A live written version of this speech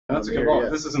That's a good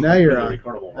one. This isn't now you're really on.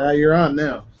 recordable. You're on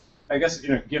now. I guess,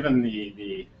 given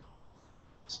the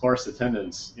sparse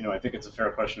attendance, I think it's a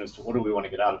fair question as to what do we want to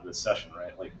get out of this session,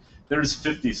 right? Like, there's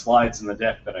 50 slides in the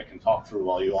deck that I can talk through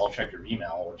while you all check your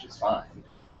email, which is fine.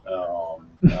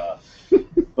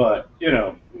 But,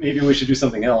 maybe we should do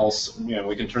something else.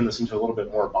 We can turn this into a little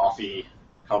bit more bothy,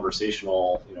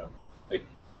 conversational, like,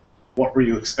 what were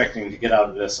you expecting to get out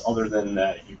of this other than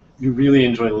that you really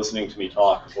enjoy listening to me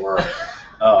talk, or,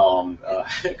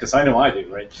 because I know I do,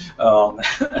 right?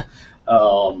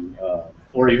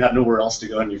 Or you had nowhere else to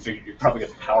go and you figured you'd probably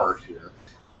get powered here.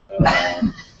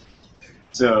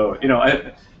 So,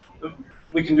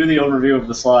 we can do the overview of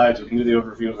the slides, we can do the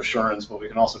overview of assurance, but we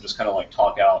can also just kind of like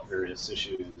talk out various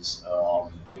issues.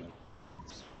 What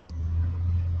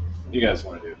do you guys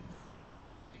want to do?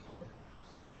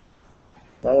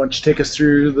 Well, why don't you take us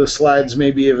through the slides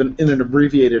maybe in an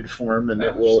abbreviated form, and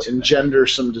it will engender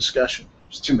some discussion.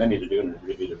 There's too many to do in an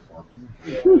abbreviated form.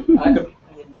 Yeah,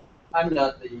 I'm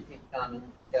not the InCommon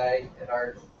guy at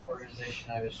our organization.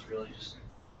 I was really just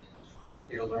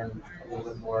here to learn a little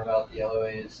bit more about the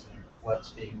LOAs and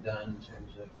what's being done in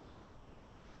terms of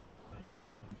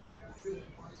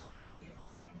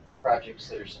projects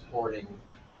that are supporting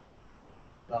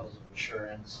levels of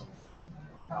assurance and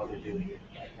how they're doing it,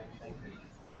 that kind of thing.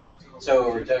 So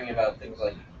we're talking about things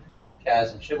like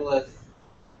CAS and Shibboleth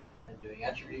and doing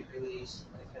attribute release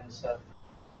and that kind of stuff.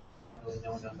 I don't really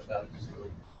know enough about it to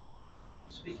really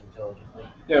speak intelligently.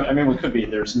 Yeah, I mean, we could be.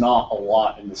 There's not a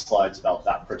lot in the slides about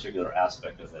that particular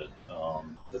aspect of it.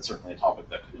 That's certainly a topic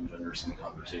that could engender some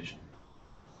conversation.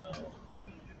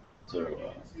 So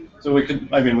we could,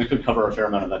 we could cover a fair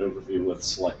amount of that overview with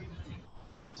select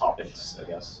topics, I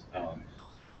guess.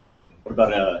 What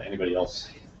about anybody else?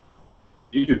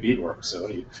 You do beadwork, so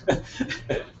what do you?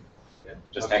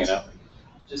 Just hanging out.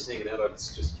 Just hanging out. I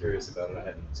was just curious about it. I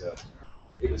hadn't.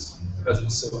 It was because it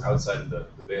was so outside of the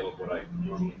veil of what I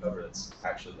normally cover. That's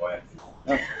actually why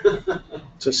I.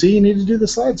 So see, you need to do the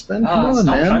slides, Ben. Come on, stop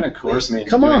man. Trying to coerce me.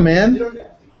 Come on, man.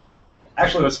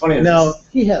 Actually, what's funny is no,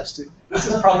 he has to. This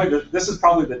is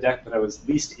probably the deck that I was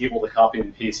least able to copy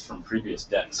and paste from previous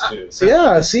decks too. So.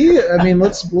 Yeah, see,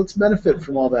 let's benefit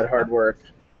from all that hard work.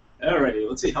 Alrighty,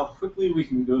 let's see how quickly we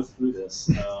can go through this.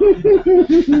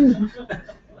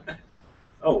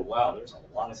 Oh wow, there's a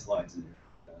lot of slides in here.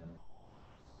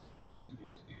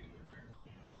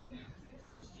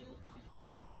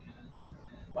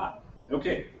 Wow.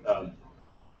 Okay.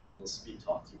 We'll speed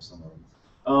talk through some of them.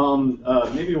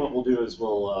 Maybe what we'll do is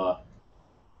we'll.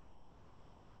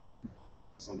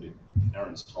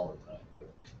 Aaron's taller than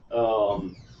I.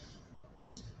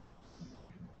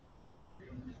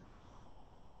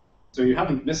 So you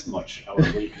haven't missed much, our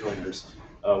late joiners.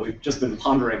 We've just been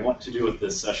pondering what to do with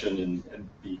this session, and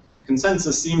the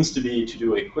consensus seems to be to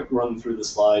do a quick run through the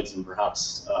slides and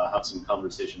perhaps have some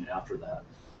conversation after that.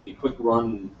 The quick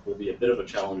run will be a bit of a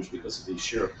challenge because of the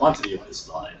sheer quantity of the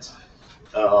slides.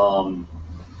 How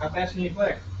fast can you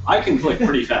click? I can click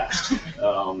pretty fast.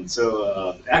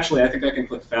 Actually, I think I can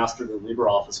click faster than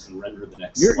LibreOffice can render the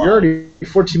next slide. You're already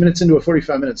 14 minutes into a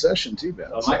 45-minute session, too, Ben.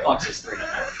 My clock says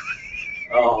 3.5.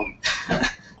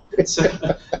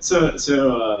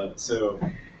 So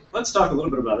let's talk a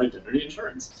little bit about identity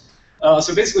assurance.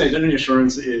 So basically, identity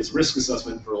assurance is risk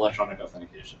assessment for electronic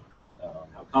authentication.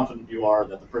 How confident you are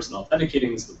that the person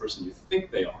authenticating is the person you think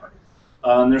they are.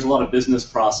 And there's a lot of business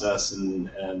process and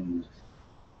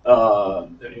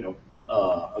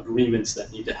agreements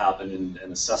that need to happen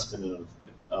and assessment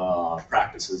of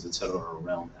practices, et cetera,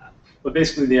 around that. But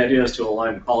basically, the idea is to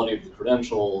align the quality of the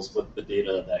credentials with the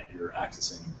data that you're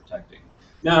accessing and protecting.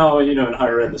 Now, in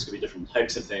higher ed, this could be different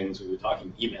types of things. We were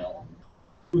talking email.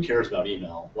 Who cares about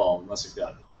email? Well, unless you've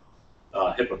got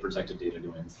HIPAA-protected data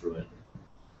going through it.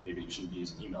 Maybe you shouldn't be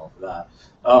using email for that.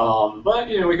 But,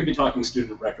 we could be talking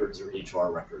student records or HR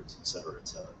records, et cetera, et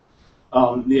cetera.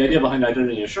 The idea behind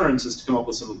identity assurance is to come up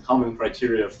with some common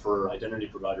criteria for identity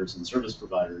providers and service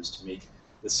providers to make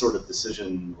this sort of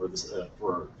decision or this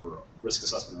for risk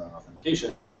assessment around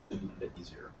authentication a bit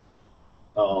easier.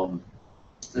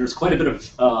 There's quite a bit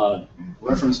of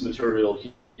reference material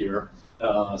here.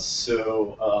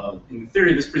 In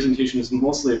theory, this presentation is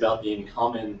mostly about the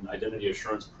InCommon identity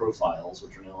assurance profiles,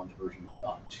 which are now on version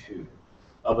 2.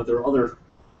 But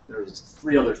there's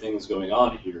 3 other things going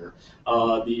on here.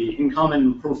 The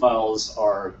InCommon profiles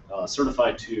are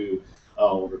certified to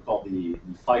what are called the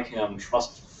FICAM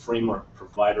Trust Framework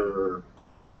Provider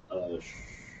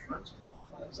Assurance.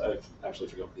 I actually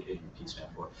forget what the A and P stand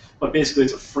for. But basically,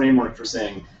 it's a framework for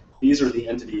saying these are the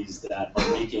entities that are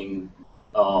making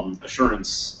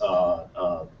assurance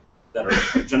that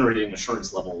are generating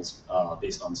assurance levels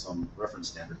based on some reference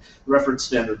standard. The reference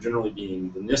standard generally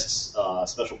being the NIST's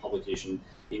special publication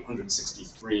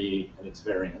 863 and its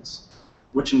variants,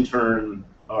 which in turn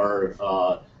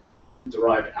are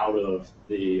derived out of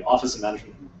the Office of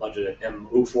Management and Budget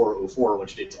M0404,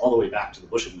 which dates all the way back to the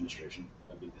Bush administration.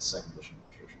 That'd be the second Bush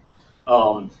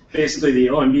administration. Basically, the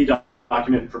OMB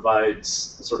document provides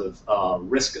sort of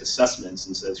risk assessments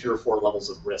and says here are 4 levels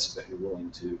of risk that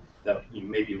you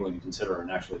may be willing to consider,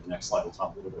 and actually the next slide will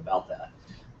talk a little bit about that.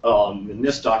 The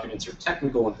NIST documents are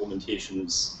technical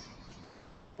implementations,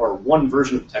 or one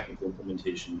version of technical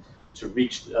implementation to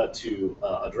reach to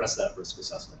address that risk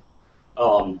assessment.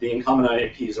 The InCommon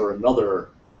IAPs are another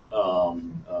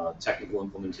technical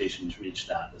implementation to reach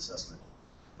that assessment.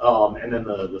 And then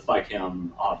the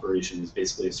FICAM operation is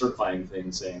basically a certifying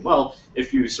thing saying, well,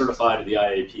 if you certify to the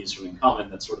IAPs from InCommon,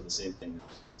 that's sort of the same thing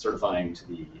as certifying to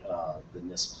the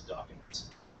NIST documents.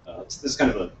 This is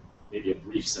kind of maybe a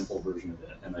brief, simple version of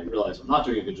it, and I realize I'm not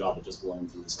doing a good job of just blowing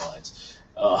through the slides.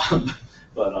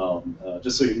 But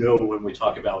just so you know, when we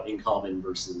talk about InCommon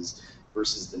versus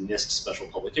the NIST special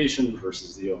publication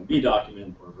versus the OMB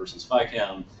document or versus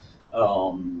FICAM,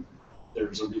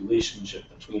 there's a relationship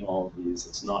between all of these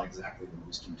that's not exactly the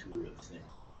most intuitive thing.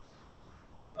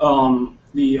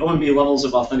 The OMB levels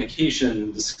of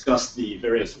authentication discuss the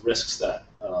various risks that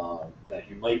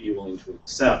you might be willing to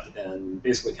accept, and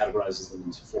basically categorizes them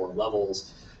into 4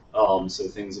 levels. So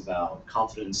things about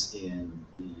confidence in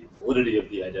the validity of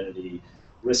the identity,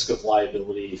 risk of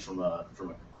liability from a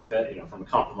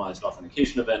compromised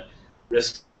authentication event,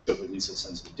 risk of release of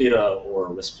sensitive data, or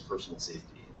risk to personal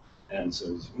safety. And so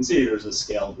as you can see, there's a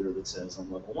scale here that says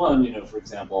on level 1, for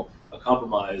example, a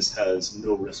compromise has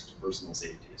no risk to personal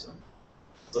safety. So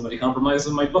if somebody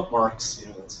compromises my bookmarks,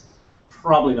 that's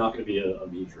probably not going to be a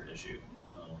major issue.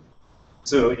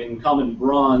 So InCommon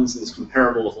Bronze is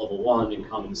comparable with level 1,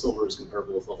 InCommon Silver is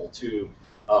comparable with level 2.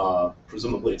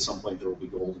 Presumably at some point there will be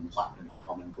gold and platinum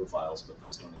common profiles, but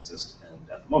those don't exist. And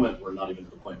at the moment, we're not even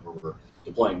to the point where we're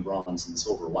deploying bronze and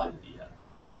silver widely yet.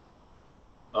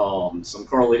 Some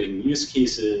correlating use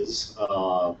cases,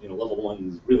 level 1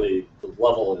 is really, the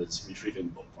level is retrieving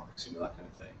bookmarks, that kind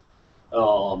of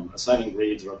thing. Assigning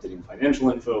grades or updating financial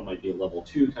info might be a level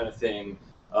 2 kind of thing.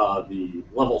 The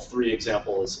level 3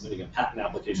 example is submitting a patent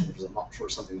application, which is, I'm not sure,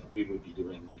 something that we would be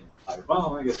doing.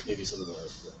 Well, I guess maybe some of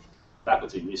the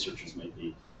faculty and researchers might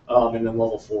be. And then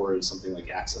level 4 is something like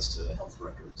access to health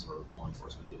records or law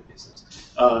enforcement databases.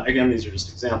 Again, these are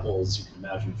just examples. You can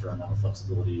imagine a fair amount of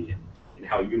flexibility in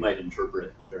how you might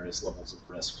interpret various levels of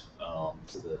risk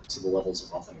to the levels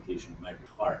of authentication you might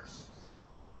require.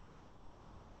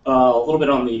 A little bit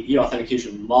on the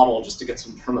e-authentication model, just to get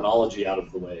some terminology out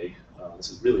of the way. This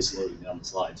is really slowing down the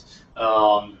slides.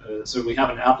 So we have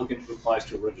an applicant who applies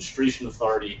to a registration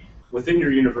authority. Within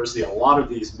your university, a lot of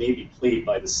these may be played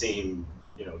by the same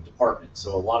department.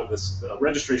 So a lot of this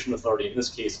registration authority, in this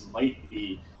case, might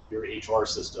be your HR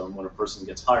system when a person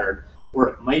gets hired, or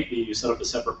it might be you set up a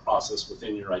separate process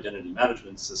within your identity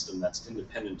management system that's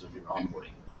independent of your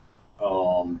onboarding.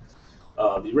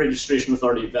 The registration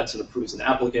authority vets and approves an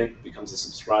applicant, becomes a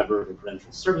subscriber of a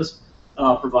credential service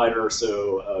provider.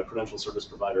 So a credential service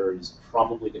provider is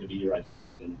probably going to be your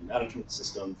identity management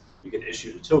system. You get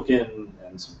issued a token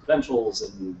and some credentials,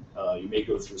 and you may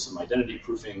go through some identity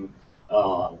proofing,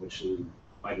 which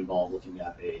might involve looking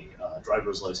at a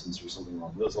driver's license or something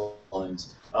along those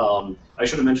lines. I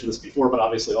should have mentioned this before, but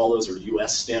obviously all those are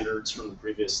US standards from the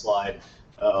previous slide.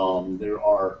 There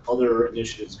are other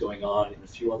initiatives going on in a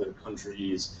few other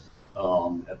countries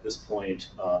at this point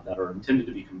that are intended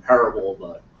to be comparable,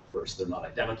 but of course they're not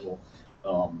identical.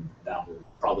 That will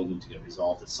probably need to get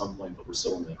resolved at some point, but we're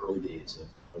still in the early days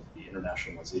of the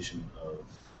internationalization of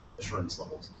assurance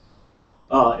levels.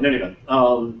 In any event,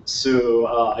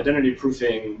 so identity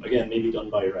proofing, again, may be done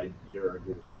by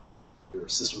your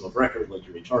system of record, like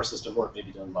your HR system, or it may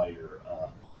be done by your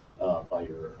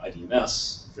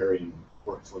IDMS, varying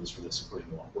workflows for this according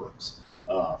to what works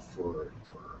for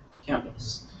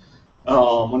campus.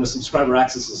 When a subscriber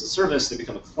accesses a service, they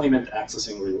become a claimant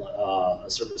accessing a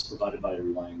service provided by a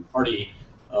relying party,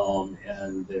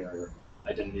 and their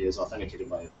identity is authenticated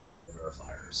by a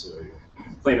verifier. So your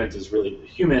claimant is really the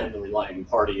human, the relying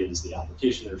party is the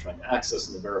application they're trying to access,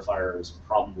 and the verifier is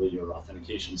probably your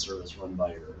authentication service run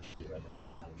by your identity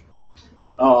manager.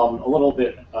 A little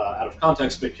bit out of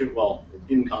context, but well,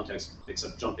 in context,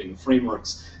 except jumping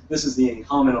frameworks. This is the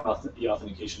InCommon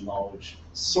authentication model, which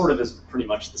sort of is pretty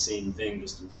much the same thing,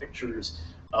 just in pictures.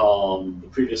 The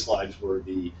previous slides were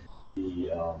the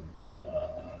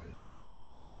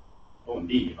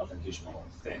OMB authentication model, I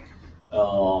think.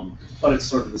 But it's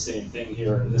sort of the same thing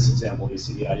here. In this example, you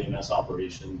see the IDMS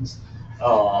operations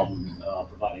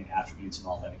providing attributes and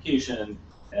authentication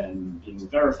and being the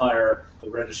verifier. The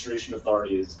registration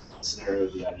authority is the scenario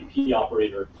of the IDP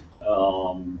operator,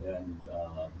 and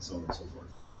so on and so forth.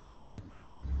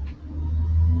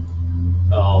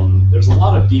 There's a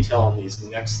lot of detail on these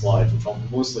next slides, which I'll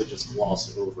mostly just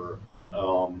gloss over.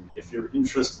 If you're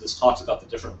interested, this talks about the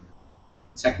different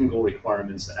technical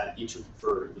requirements at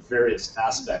for the various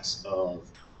aspects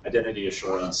of identity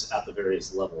assurance at the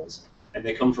various levels, and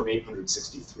they come from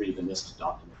 863, the NIST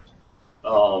document.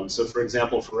 So for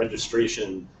example, for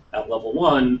registration at level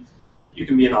 1, you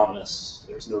can be anonymous.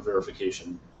 There's no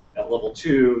verification. At level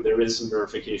 2, there is some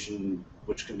verification,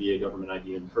 which can be a government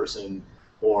ID in person,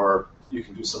 or you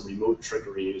can do some remote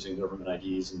trickery using government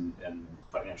IDs and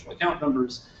financial account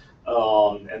numbers.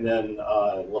 And then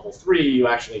level 3, you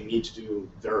actually need to do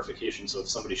verification. So if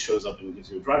somebody shows up and gives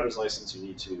you a driver's license, you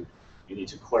need to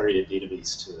query a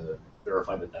database to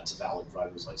verify that that's a valid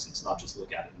driver's license, not just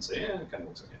look at it and say, it kind of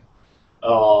looks okay.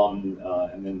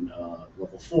 And then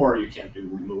level 4, you can't do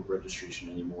remote registration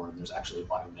anymore, and there's actually a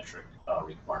biometric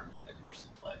requirement that comes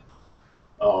into play.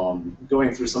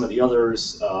 Going through some of the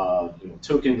others,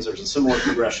 tokens, there's a similar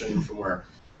progression from where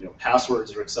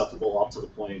passwords are acceptable up to the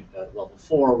point at level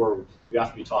 4 where you have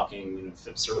to be talking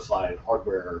FIPS certified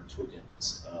hardware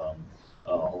tokens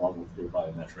along with your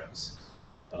biometrics.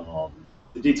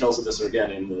 The details of this are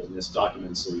again in this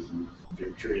document, so you can, if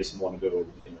you're curious and want to go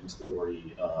into the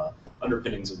gory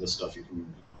underpinnings of this stuff, you can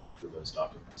read through those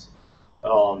documents.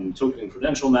 Token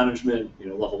credential management,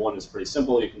 level 1 is pretty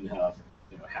simple. You can have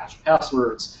hashed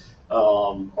passwords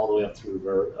all the way up through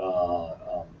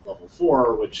level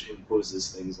 4, which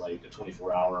imposes things like a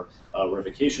 24-hour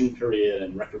revocation period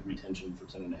and record retention for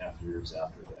 10.5 years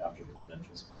after the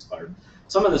credentials have expired.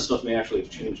 Some of this stuff may actually have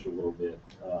changed a little bit.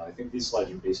 I think these slides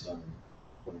are based on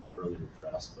one of the earlier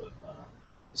drafts, but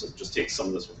so just take some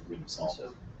of this with a grain of salt.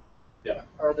 So, yeah.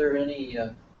 Are there any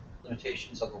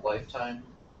limitations on the lifetime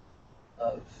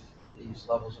of these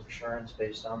levels of assurance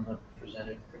based on the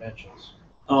presented credentials?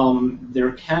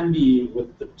 There can be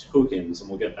with the tokens, and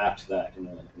we'll get back to that in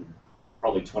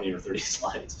probably 20 or 30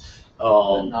 slides.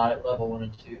 But not at level 1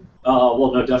 and 2?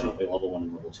 Well, no, definitely level 1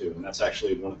 and level 2, and that's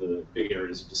actually one of the big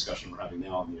areas of discussion we're having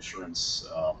now in the assurance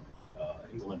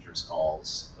implementers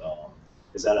calls.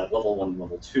 Is that at level 1 and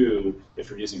level 2, if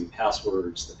you're using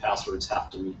passwords, the passwords have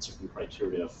to meet certain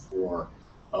criteria for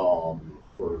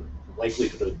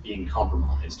likelihood of being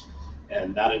compromised,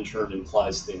 and that in turn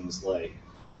implies things like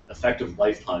effective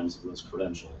lifetimes of those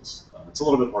credentials. It's a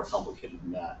little bit more complicated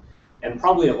than that. And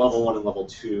probably at level 1 and level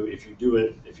 2, if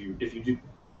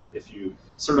you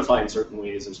certify in certain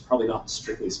ways, there's probably not,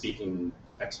 strictly speaking,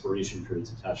 expiration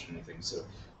periods attached to anything. So,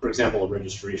 for example, a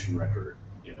registration record,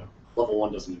 level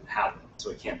 1 doesn't even have them,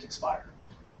 so it can't expire.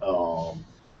 The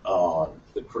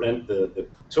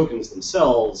tokens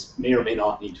themselves may or may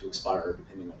not need to expire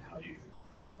depending on how you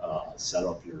set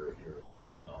up your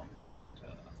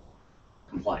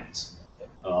compliance.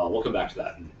 We'll come back to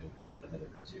that in a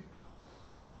minute or two.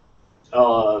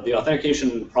 The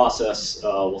authentication process,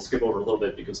 we'll skip over a little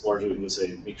bit because largely we can just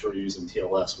say make sure you're using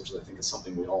TLS, which I think is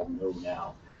something we all know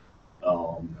now.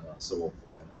 So we'll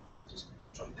just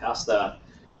jump past that.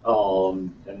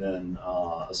 And then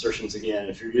assertions again,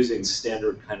 if you're using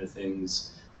standard kind of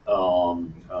things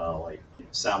like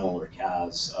SAML or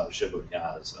CAS, SHIB or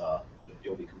CAS,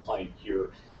 you'll be compliant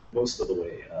here most of the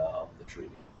way of the tree.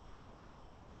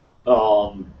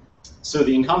 So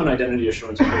the InCommon identity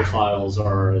assurance profiles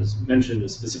are, as mentioned, a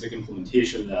specific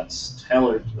implementation that's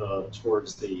tailored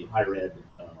towards the higher ed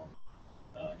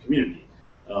community.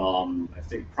 I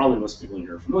think probably most people in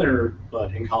here are familiar,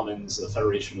 but InCommon's a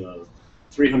federation of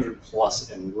 300 plus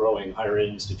and growing higher ed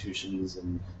institutions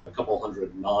and a couple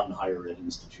hundred non-higher ed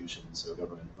institutions, so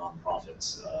government,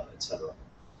 nonprofits, et cetera.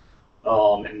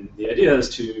 And the idea is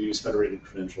to use federated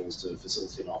credentials to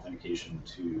facilitate authentication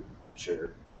to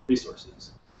shared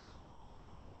resources.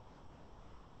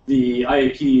 The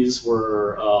IAPs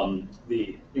were,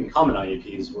 the InCommon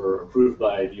IAPs were approved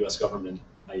by the US government,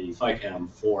 i.e.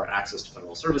 FICAM, for access to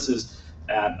federal services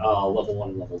at level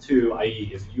 1 and level 2,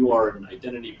 i.e. if you are an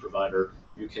identity provider,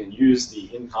 you can use the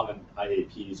InCommon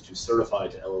IAPs to certify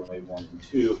to LOA 1 and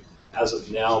 2. As of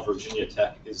now, Virginia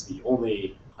Tech is the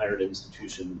only higher ed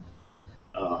institution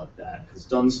that has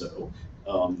done so.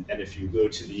 And if you go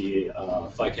to the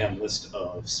FICAM list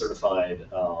of certified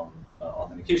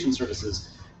authentication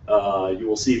services, you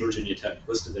will see Virginia Tech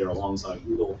listed there alongside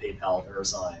Google, PayPal,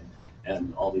 VeriSign,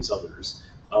 and all these others.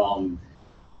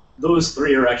 Those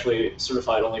three are actually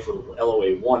certified only for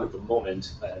LOA 1 at the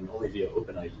moment, and only via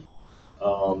OpenID.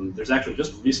 There's actually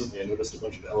just recently I noticed a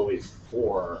bunch of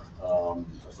LOA4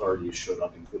 authorities showed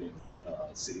up, including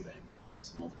Citibank and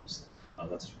some others.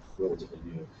 That's relatively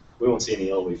new. We won't see any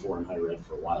LOA4 in higher ed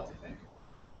for a while, I think.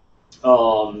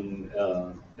 And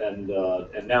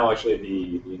now actually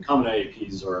the InCommon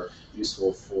IAPs are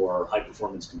useful for high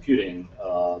performance computing.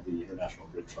 The International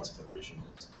Grid Trust Federation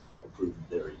has approved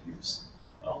their use,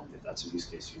 if that's a use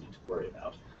case you need to worry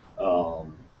about.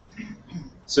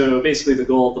 So basically the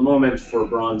goal at the moment for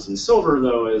bronze and silver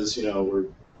though is,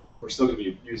 we're still going to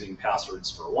be using passwords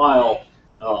for a while.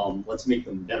 Let's make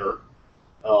them better.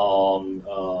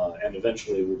 And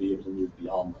eventually we'll be able to move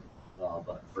beyond them.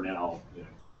 But for now,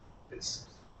 it's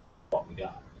what we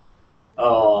got.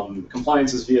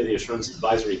 Compliance is via the Assurance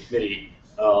Advisory Committee.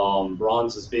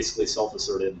 Bronze is basically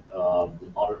self-asserted.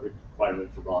 The audit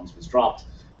requirement for bronze was dropped.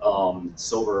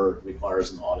 Silver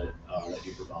requires an audit that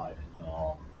you provide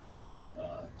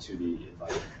to the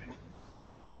advisory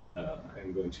committee.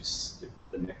 I'm going to skip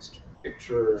the next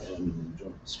picture and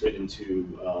jump straight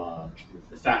into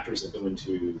the factors that go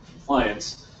into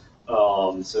compliance.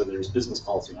 So there's business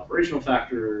policy and operational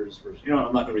factors. I'm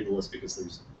not going to read the list because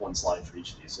there's one slide for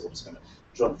each of these, so we're just going to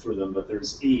jump through them. But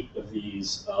there's 8 of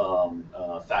these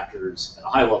factors at a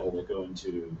high level that go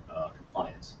into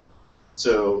compliance.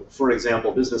 So, for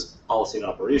example, business policy and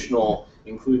operational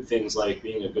include things like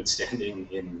being a good standing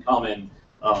in InCommon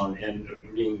and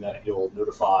agreeing that you'll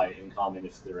notify InCommon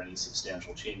if there are any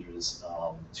substantial changes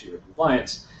to your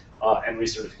compliance, and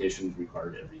recertification is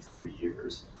required every 3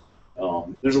 years.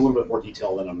 There's a little bit more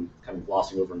detail that I'm kind of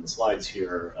glossing over in the slides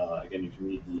here. Again, you can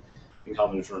read the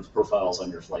InCommon Assurance profiles on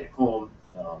your flight home.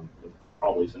 You'll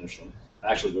probably finish them.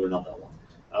 Actually, they're not that long.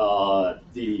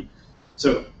 The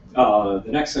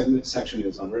next section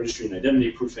is on registry and identity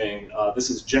proofing.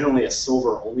 This is generally a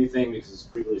silver-only thing because, as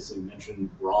previously mentioned,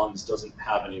 bronze doesn't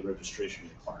have any registration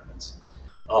requirements.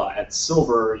 At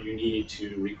silver, you need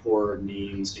to record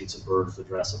names, dates of birth,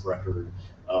 address of record,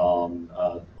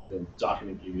 the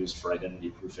document you used for identity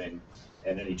proofing,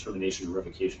 and any termination or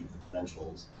revocation of the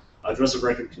credentials. Address of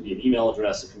record can be an email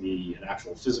address, it can be an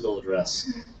actual physical address,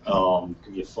 it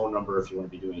can be a phone number if you want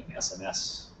to be doing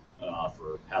SMS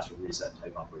for password reset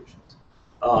type operations.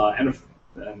 And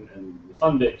the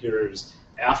fun bit here is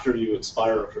after you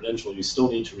expire a credential, you still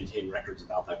need to retain records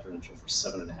about that credential for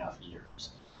 7.5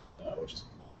 years, which is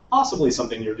possibly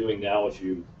something you're doing now if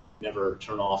you never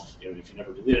turn off, if you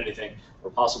never delete anything, or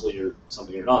possibly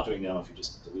something you're not doing now if you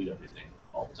just delete everything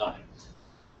all the time.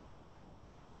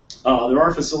 There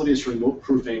are facilities for remote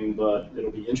proofing, but it'll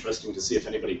be interesting to see if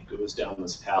anybody goes down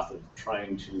this path of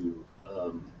trying to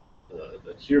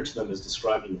adhere to them as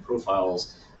described in the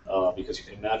profiles, because you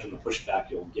can imagine the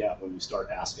pushback you'll get when you start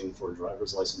asking for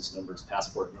driver's license numbers,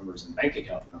 passport numbers, and bank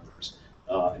account numbers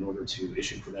in order to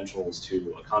issue credentials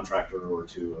to a contractor or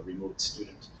to a remote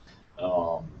student.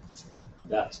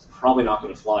 That's probably not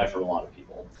going to fly for a lot of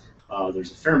people.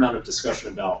 There's a fair amount of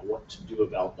discussion about what to do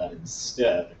about that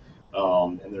instead,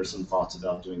 and there's some thoughts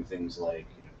about doing things like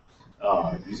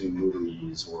using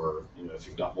notaries, or if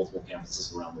you've got multiple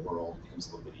campuses around the world, it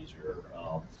becomes a little bit easier.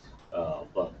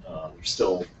 But there's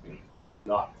still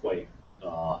not quite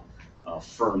a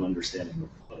firm understanding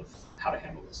of how to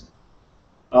handle this.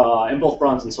 And both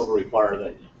bronze and silver require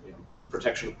that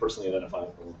protection of personally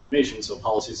identifiable information, so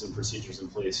policies and procedures in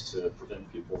place to prevent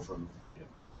people from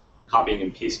copying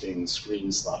and pasting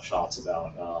screenshots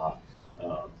about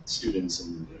students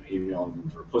and emailing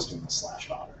them or posting them /dot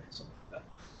or something like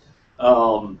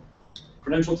that.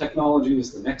 Credential technology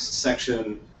is the next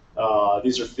section.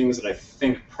 These are things that I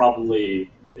think probably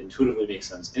intuitively make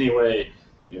sense anyway.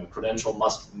 Credential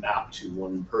must map to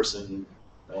one person,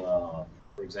 for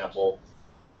example.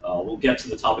 We'll get to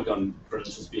the topic on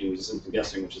credentials being simple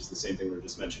guessing, which is the same thing we were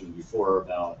just mentioning before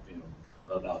about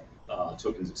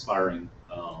tokens expiring.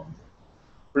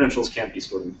 Credentials can't be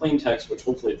stored in plain text, which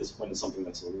hopefully at this point is something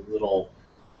that's a little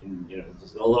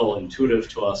intuitive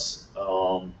to us.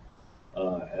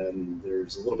 And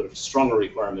there's a little bit of a stronger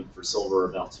requirement for silver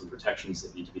about some protections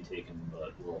that need to be taken,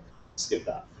 but we'll skip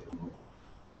that for the moment.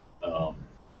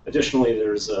 Additionally,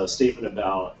 there's a statement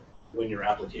about when your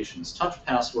applications touch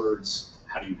passwords,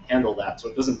 how do you handle that? So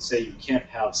it doesn't say you can't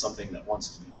have something that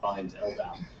wants to be bind to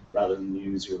LDAP rather than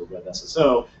use your web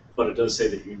SSO, but it does say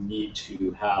that you need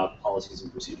to have policies and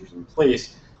procedures in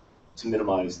place to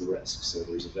minimize the risk. So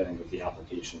there's a vetting of the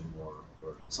application or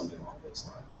something along those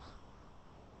lines.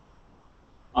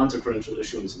 Onto credential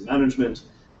issuance and management.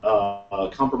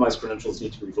 Compromised credentials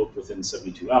need to be revoked within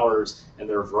 72 hours, and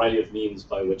there are a variety of means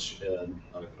by which a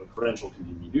credential can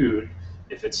be renewed.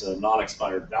 If it's a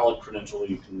non-expired valid credential,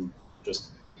 you can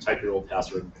just type your old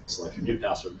password, select your new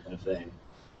password kind of thing.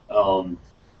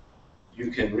 You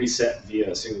can reset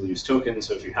via a single-use token.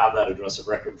 So if you have that address of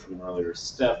record from an earlier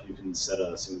step, you can set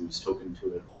a single-use token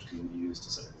to it, which can be used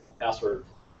to set a password.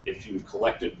 If you've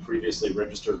collected previously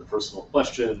registered personal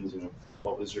questions,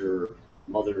 what was your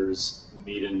mother's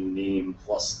maiden name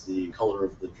plus the color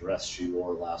of the dress she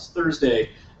wore last Thursday,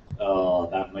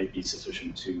 that might be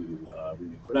sufficient to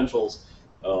renew credentials,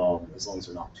 as long as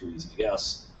they're not too easy to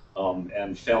guess.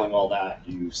 And failing all that,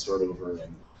 you start over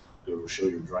and go show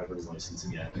your driver's license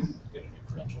again and get a new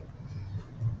credential.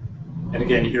 And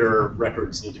again, here,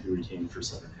 records need to be retained for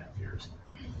 7.5 years.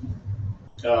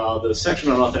 The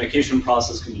section on authentication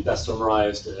process can be best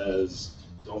summarized as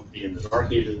don't be in the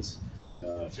dark ages.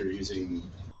 If you're using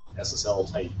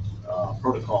SSL-type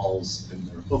protocols and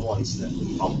their equivalents, then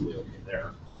you're probably okay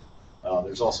there.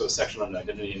 There's also a section on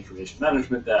identity information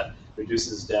management that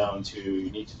reduces down to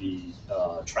you need to be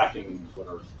tracking what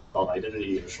are called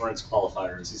identity assurance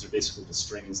qualifiers. These are basically the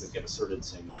strings that get asserted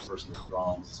saying this person is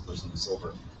bronze, this person is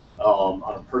silver, on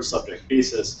a per subject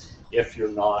basis if you're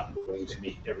not going to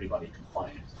make everybody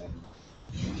compliant. And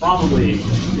probably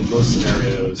in most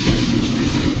scenarios,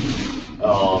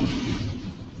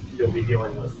 you'll be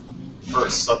dealing with per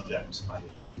subject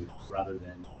rather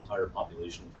than the entire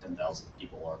population of 10,000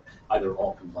 people are either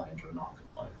all compliant or not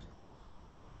compliant.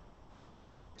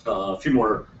 A few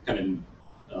more kind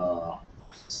of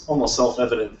almost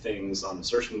self-evident things on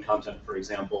assertion content, for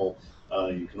example.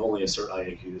 You can only assert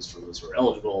IAQs for those who are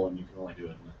eligible, and you can only do it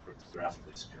in a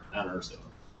cryptographically secure manner, so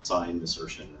signed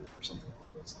assertion or something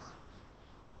like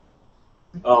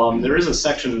those. There is a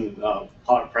section,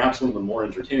 perhaps one of the more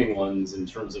entertaining ones in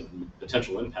terms of the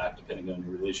potential impact, depending on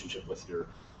your relationship with your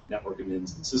network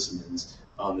admins and sysadmins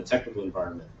on the technical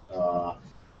environment,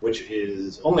 which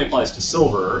only applies to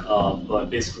Silver, but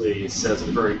basically says at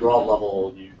a very broad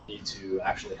level you need to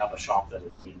actually have a shop that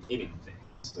is maintaining things.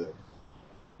 So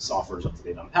software is up to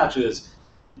date on patches.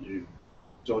 You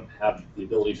don't have the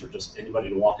ability for just anybody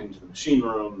to walk into the machine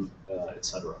room,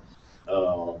 etc.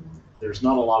 There's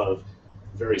not a lot of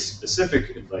very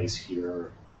specific advice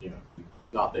here.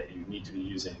 Not that you need to be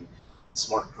using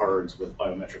smart cards with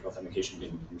biometric authentication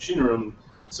in the machine room,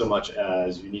 so much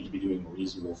as you need to be doing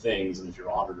reasonable things, and if your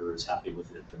auditor is happy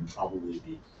with it, then probably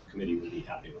the committee will be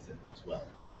happy with it as well.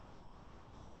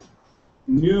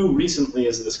 New recently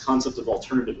is this concept of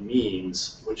alternative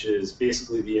means, which is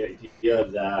basically the idea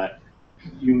that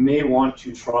you may want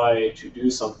to try to do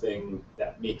something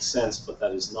that makes sense, but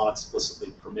that is not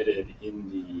explicitly permitted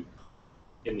in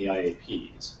the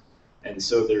IAPs. And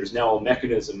so there's now a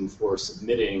mechanism for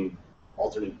submitting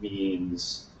alternate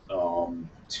means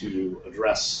to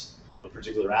address a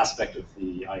particular aspect of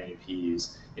the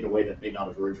IAPs in a way that may not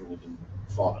have originally been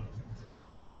thought of.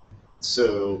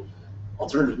 So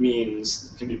alternative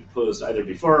means can be proposed either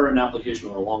before an application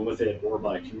or along with it, or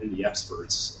by community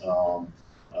experts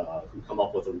who come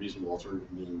up with a reasonable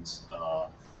alternative means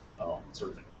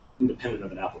sort of independent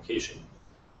of an application.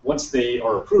 Once they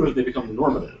are approved, they become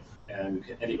normative, and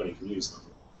anybody can use them.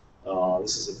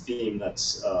 This is a theme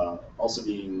that's also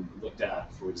being looked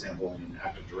at, for example, in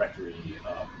Active Directory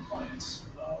compliance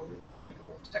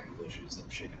with technical issues that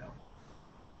are shaken out.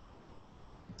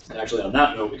 And actually, on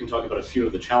that note, we can talk about a few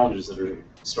of the challenges that are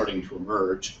starting to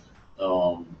emerge.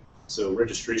 So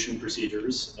registration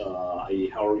procedures, i.e.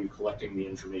 how are you collecting the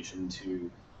information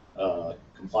to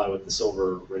comply with the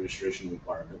Silver registration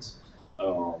requirements.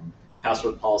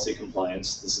 Password policy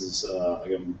compliance. This is,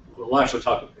 again, we'll actually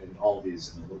talk in all of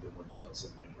these in a little bit more detail. So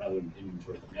rather than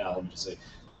inventory them now, let me just say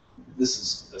this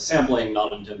is a sampling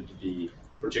not intended to be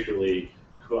particularly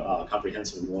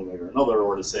comprehensive in one way or another,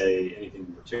 or to say anything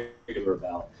in particular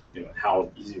about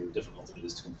how easy or difficult it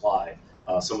is to comply,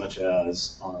 so much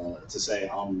as to say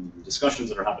on the discussions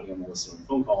that are happening on the list and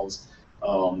phone calls,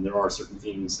 there are certain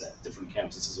themes that different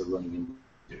campuses are running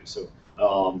into. So,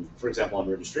 for example, on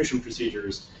registration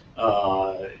procedures,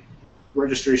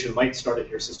 registration might start at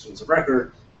your systems of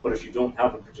record, but if you don't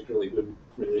have a particularly good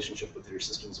relationship with your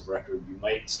systems of record, you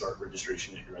might start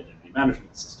registration at your identity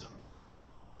management system.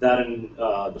 That in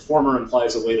the former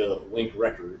implies a way to link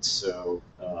records, so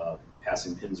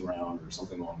passing pins around or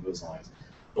something along those lines.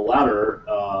 The latter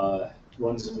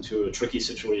runs into a tricky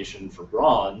situation for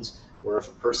bronze, where if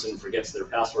a person forgets their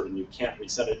password and you can't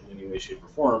reset it in any way, shape, or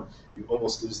form, you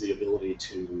almost lose the ability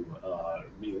to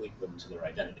relink them to their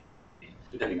identity,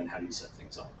 depending on how you set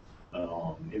things up.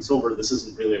 In Silver, this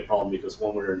isn't really a problem because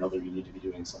one way or another you need to be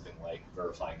doing something like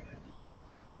verifying an ID.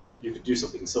 You could do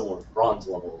something similar at bronze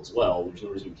level as well. There's no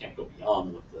reason you can't go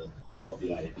beyond what the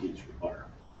IAPs require.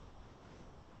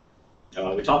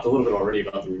 We talked a little bit already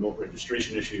about the remote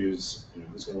registration issues.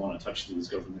 Who's going to want to touch these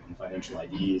government and financial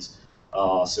IDs?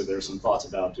 So there's some thoughts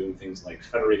about doing things like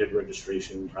federated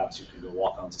registration. Perhaps you can go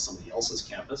walk onto somebody else's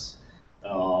campus.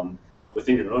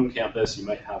 Within your own campus, you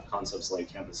might have concepts like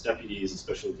campus deputies,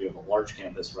 especially if you have a large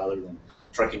campus, rather than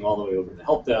trekking all the way over to the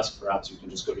help desk. Perhaps you can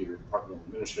just go to your departmental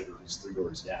administrator who's 3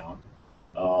 doors down.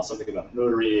 Something about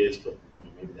notaries, but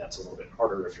maybe that's a little bit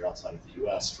harder if you're outside of the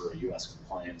US for a US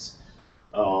compliance.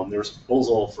 There's a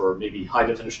proposal for maybe high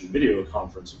definition video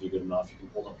conference would be good enough. You can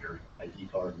hold up your ID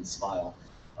card and smile.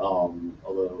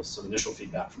 Although some initial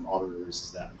feedback from auditors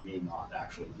is that may not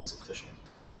actually be sufficient.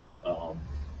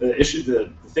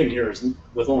 The thing here is,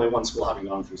 with only one school having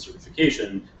gone through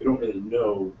certification, we don't really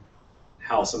know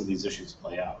how some of these issues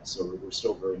play out. So we're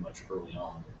still very much early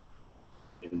on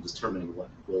in determining what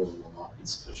will and will not be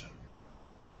sufficient.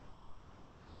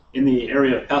 In the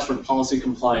area of password policy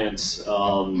compliance,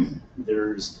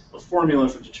 there's a formula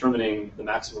for determining the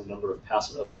maximum number of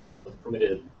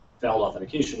permitted valid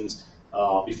authentications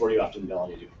before you have to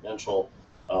invalidate your credential,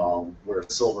 where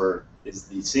silver is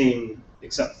the same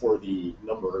except for the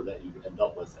number that you would end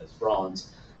up with as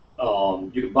bronze.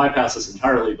 You can bypass this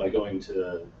entirely by going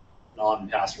to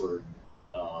non-password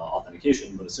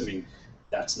authentication, but assuming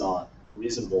that's not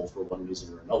reasonable for one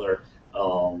reason or another,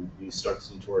 you start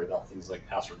to worry about things like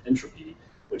password entropy,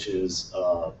 which is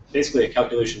basically a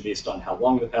calculation based on how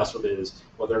long the password is,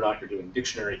 whether or not you're doing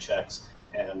dictionary checks,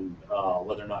 and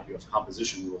whether or not you have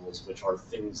composition rules, which are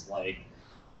things like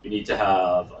you need to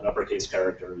have an uppercase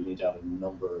character, you need to have a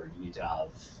number, you need to have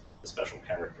a special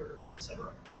character, etc.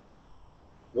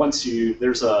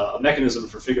 There's a mechanism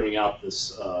for figuring out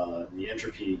this the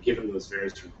entropy given those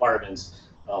various requirements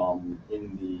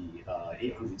in the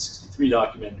 863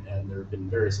 document, and there have been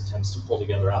various attempts to pull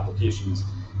together applications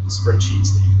and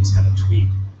spreadsheets that you can just kind of tweak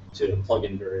to plug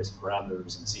in various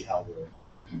parameters and see how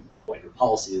what your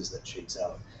policy is that shakes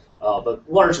out. But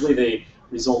largely they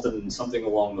result in something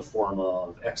along the form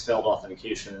of X failed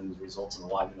authentications, results in a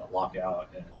 5-minute lockout,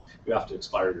 and you have to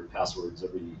expire your passwords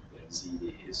every Z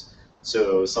days.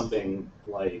 So something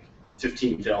like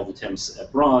 15 failed attempts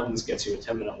at bronze gets you a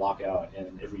 10-minute lockout,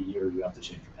 and every year you have to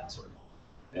change your password.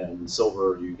 And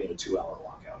silver, you get a 2-hour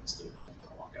lockout instead of a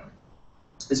 10-minute lockout.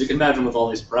 As you can imagine, with all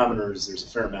these parameters, there's a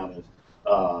fair amount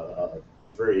of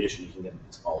variation you can get in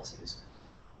these policies.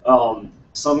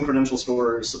 Some credential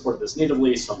stores support this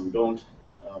natively, some don't.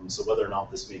 So whether or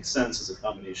not this makes sense is a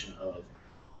combination of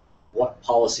what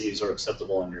policies are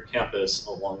acceptable on your campus,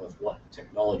 along with what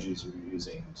technologies you're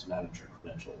using to manage your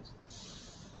credentials.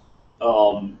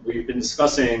 We've been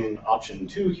discussing option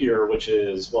 2 here, which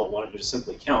is, well, why don't you just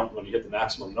simply count when you hit the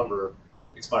maximum number,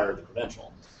 expire the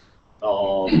credential.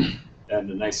 And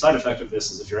the nice side effect of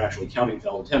this is if you're actually counting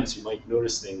failed attempts, you might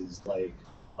notice things like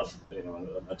an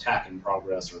attack in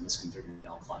progress or a misconfigured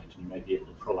down client, and you might be able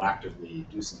to proactively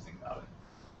do something about it.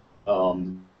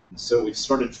 So we've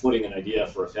started floating an idea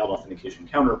for a failed authentication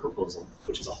counter proposal,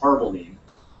 which is a horrible name.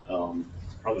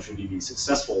 Probably should be the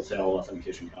successful failed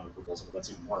authentication counter proposal, but that's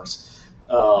even worse.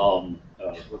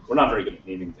 We're not very good at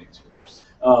naming things here.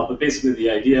 But basically the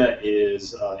idea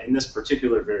is, in this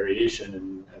particular variation,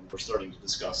 and we're starting to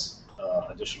discuss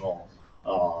additional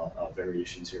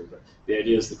variations here, but the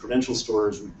idea is the credential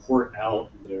stores report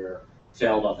out their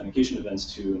failed authentication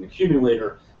events to an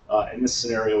accumulator. In this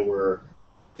scenario, we're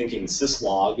thinking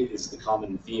syslog is the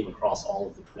common theme across all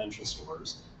of the credential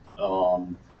stores.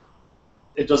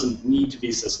 It doesn't need to be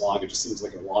syslog, it just seems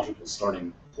like a logical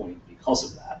starting point because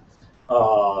of that.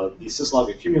 The syslog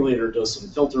accumulator does some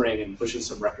filtering and pushes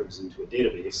some records into a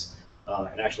database,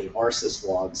 and actually our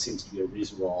syslog seems to be a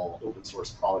reasonable open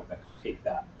source product that can take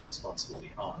that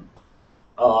responsibility on.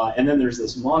 And then there's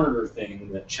this monitor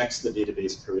thing that checks the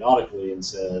database periodically and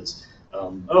says,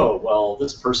 oh, well,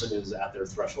 this person is at their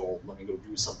threshold, let me go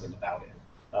do something about it.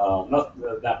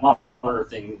 That monitor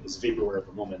thing is vaporware at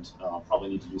the moment, probably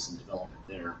need to do some development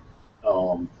there.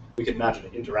 We can imagine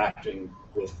it interacting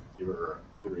with your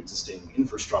existing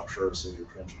infrastructure, so your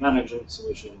credential management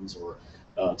solutions, or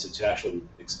to actually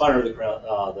expire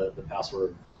the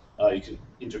password. You can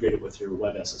integrate it with your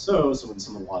web SSO, so when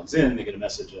someone logs in, they get a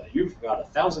message that you've got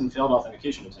 1,000 failed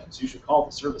authentication attempts, you should call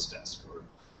the service desk, or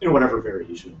whatever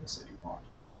variation of this that you want.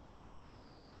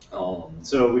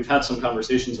 So we've had some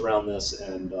conversations around this,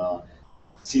 and it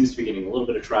seems to be getting a little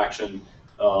bit of traction.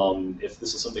 If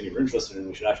this is something you're interested in,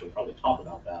 we should actually probably talk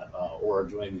about that, or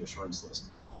join the assurance list.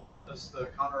 Does the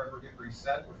counter ever get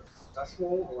reset when it's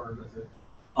successful, or does it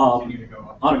continue to go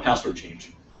up? On a password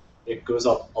change. It goes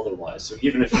up otherwise. So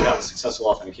even if you have a successful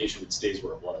authentication, it stays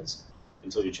where it was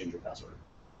until you change your password.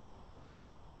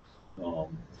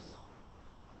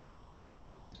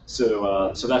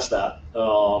 So that's that.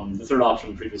 The third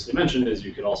option previously mentioned is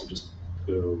you could also just go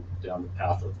go down the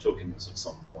path of tokens of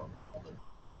some form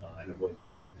and avoid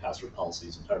password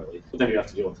policies entirely. But then you have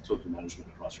to deal with the token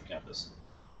management across your campus.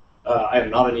 I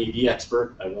am not an AD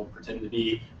expert. I won't pretend to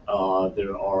be.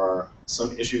 There are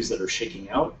some issues that are shaking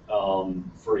out.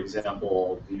 For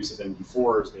example, the use of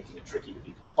MD4 is making it tricky to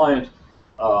be compliant.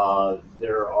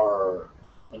 There are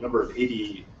a number of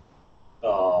AD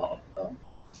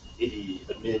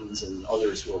admins and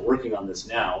others who are working on this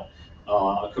now.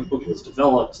 A cookbook was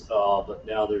developed, but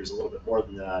now there's a little bit more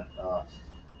than that,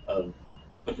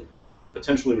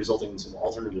 potentially resulting in some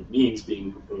alternative means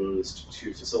being proposed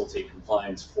to facilitate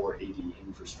compliance for AD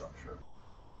infrastructure.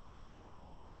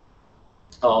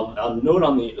 A note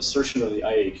on the assertion of the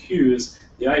IAQs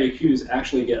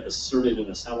actually get asserted in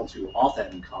a SAML2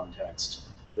 auth-end context.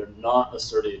 They're not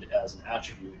asserted as an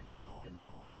attribute in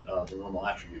the normal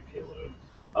attribute payload.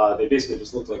 They basically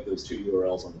just look like those two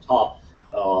URLs on the top,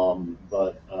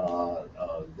 but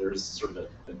there's sort of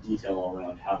a detail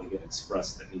around how they get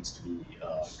expressed that needs to be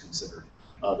considered.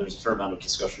 There's a fair amount of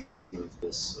discussion of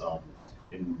this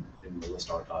in the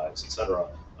list archives, etc.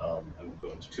 I won't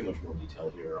go into too much more detail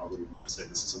here, other than to say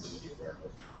this is something to be aware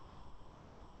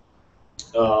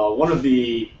of. One of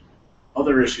the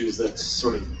other issues that's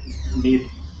sort of made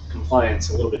compliance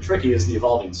a little bit tricky is the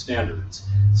evolving standards.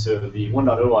 So the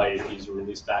 1.0 IAPs were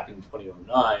released back in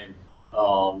 2009.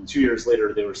 2 years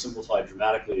later, they were simplified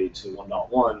dramatically to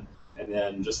 1.1, and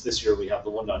then just this year we have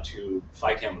the 1.2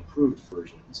 FICAM approved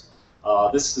versions.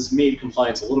 This has made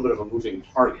compliance a little bit of a moving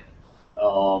target.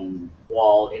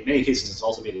 While in many cases it's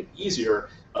also made it easier,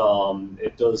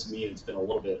 it does mean it's been a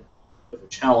little bit of a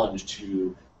challenge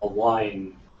to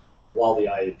align while the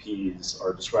IAPs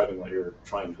are describing what you're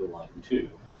trying to align to.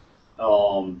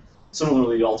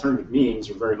 Similarly, alternative means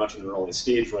are very much in an early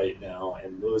stage right now,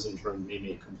 and those in turn may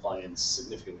make compliance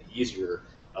significantly easier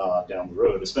down the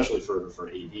road, especially for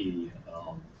AD and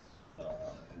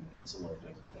similar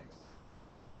types of things.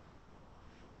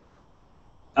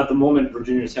 At the moment,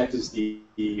 Virginia Tech is the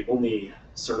only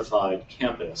certified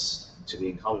campus to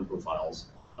the InCommon profiles,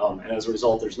 and as a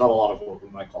result, there's not a lot of what we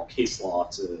might call case law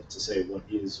to say what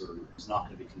is or is not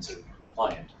going to be considered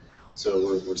compliant.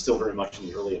 So we're still very much in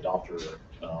the early adopter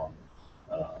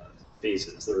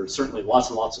phases. There are certainly lots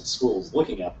and lots of schools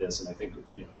looking at this, and I think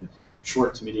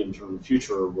short to medium term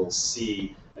future we'll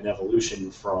see an evolution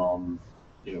from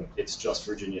it's just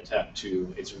Virginia Tech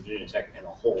to it's Virginia Tech and a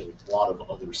whole lot of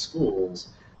other schools.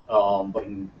 But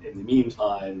in the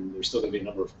meantime, there's still going to be a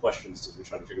number of questions as we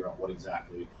try to figure out what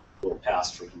exactly will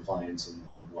pass for compliance and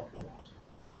what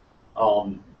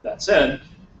won't. That said,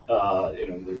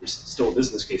 there's still a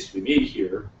business case to be made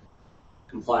here.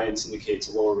 Compliance indicates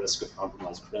a lower risk of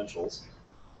compromised credentials.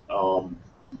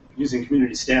 Using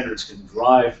community standards can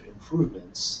drive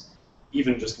improvements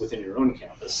even just within your own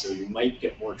campus. So you might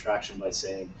get more traction by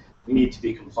saying, we need to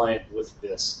be compliant with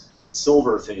this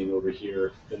silver thing over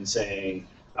here than saying,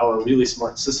 our really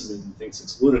smart sysadmin thinks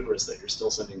it's ludicrous that you're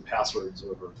still sending passwords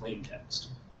over plain text.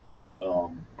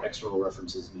 External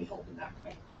references may help in that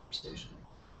kind of conversation.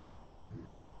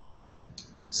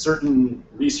 Certain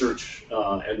research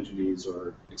entities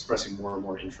are expressing more and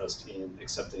more interest in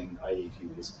accepting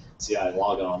IAQs. CI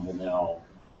Logon will now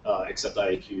accept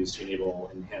IAQs to enable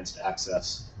enhanced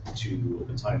access to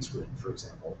Open Science Grid, for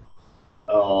example.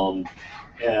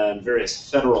 And various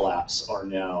federal apps are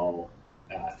now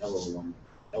at LOA1.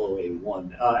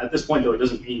 At this point, though, it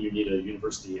doesn't mean you need a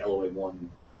university LOA1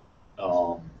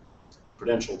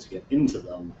 credential to get into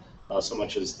them, so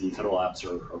much as the federal apps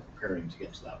are preparing to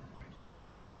get to that point.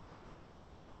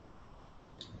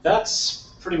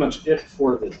 That's pretty much it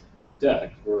for the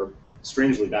deck. We're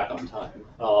strangely back on time.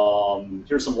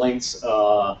 Here's some links.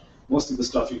 Most of the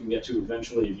stuff you can get to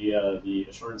eventually via the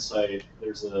assurance site.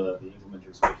 There's the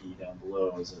implementers wiki down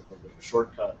below as a little bit of a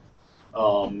shortcut.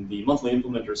 The monthly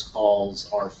implementers calls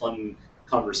are fun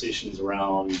conversations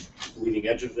around the leading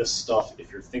edge of this stuff.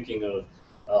 If you're thinking of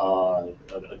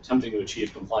attempting to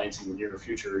achieve compliance in the near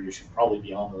future, you should probably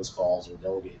be on those calls or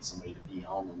delegate somebody to be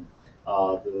on them.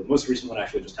 The most recent one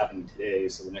actually just happened today,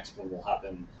 so the next one will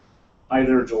happen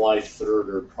either July 3rd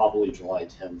or probably July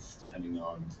 10th, depending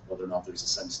on whether or not there's a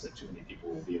sense that too many people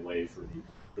will be away for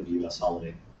the US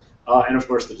holiday. And of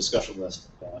course, the discussion list.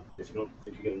 If you don't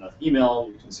think you get enough email,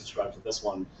 you can subscribe to this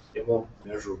one. It won't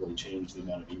measurably change the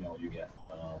amount of email you get,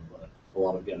 but a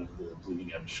lot of, again, the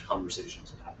bleeding edge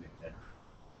conversations are happening there.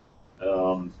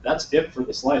 That's it for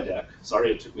the slide deck.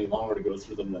 Sorry it took me longer to go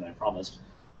through them than I promised.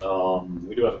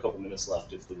 We do have a couple minutes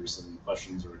left if there's some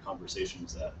questions or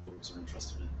conversations that folks are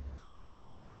interested in.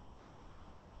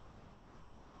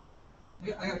 I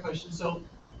got a question. So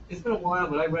It's been a while,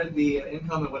 but I read the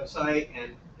InCommon website,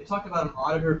 and it talked about an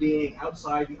auditor being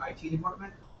outside the IT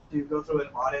department to go through and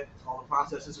audit all the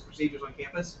processes and procedures on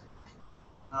campus.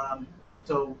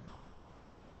 So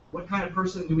what kind of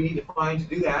person do we need to find to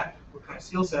do that? What kind of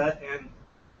skill set, and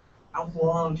how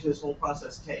long should this whole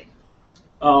process take?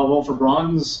 Well, for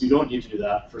bronze, you don't need to do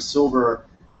that. For silver,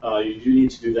 you do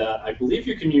need to do that. I believe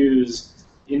you can use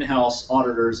in-house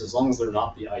auditors as long as they're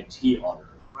not the IT auditor.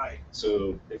 Right.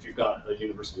 So if you've got a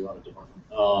university audit department.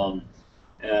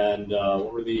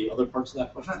 What were the other parts of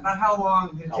that question? About how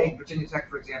long did it take Virginia Tech,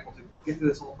 for example, to get through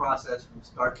this whole process from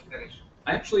start to finish?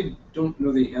 I actually don't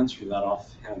know the answer to that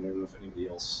offhand. I don't know if anybody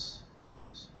else.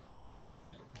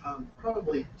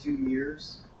 Probably 2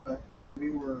 years, but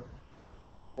we were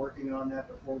working on that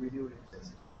before we knew it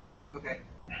existed. Okay.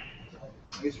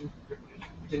 I guess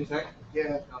Virginia Tech?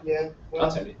 Yeah. Well,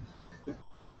 that's handy.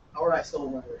 Or I stole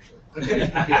my worship.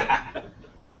 Okay.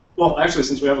 Well, actually,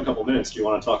 since we have a couple minutes, do you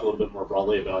want to talk a little bit more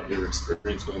broadly about your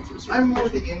experience going through certification? I'm more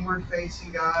the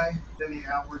inward-facing guy than the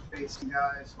outward-facing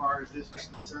guy as far as this is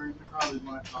concerned. You probably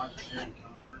want to talk to Jerry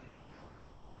Comfort.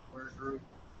 We're a group.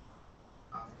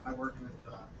 I worked with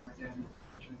again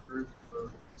group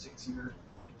for 6 years.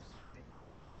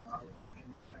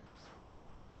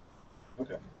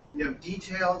 Okay. You know,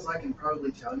 details I can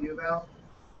probably tell you about,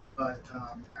 but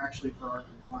actually for our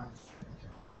compliance.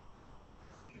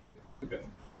 Okay.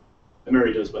 And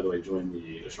Mary does, by the way, join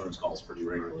the assurance calls pretty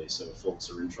regularly, so if folks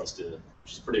are interested,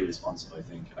 she's pretty responsive, I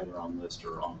think, either on list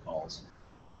or on calls.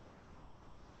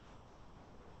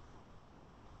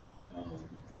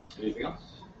 Anything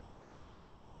else?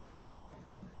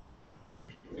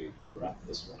 Can we wrap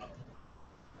this one up?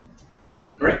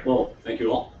 All right, well, thank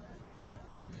you all.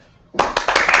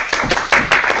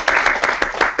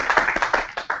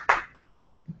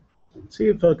 See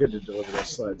if Phil could deliver those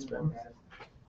slides, Ben.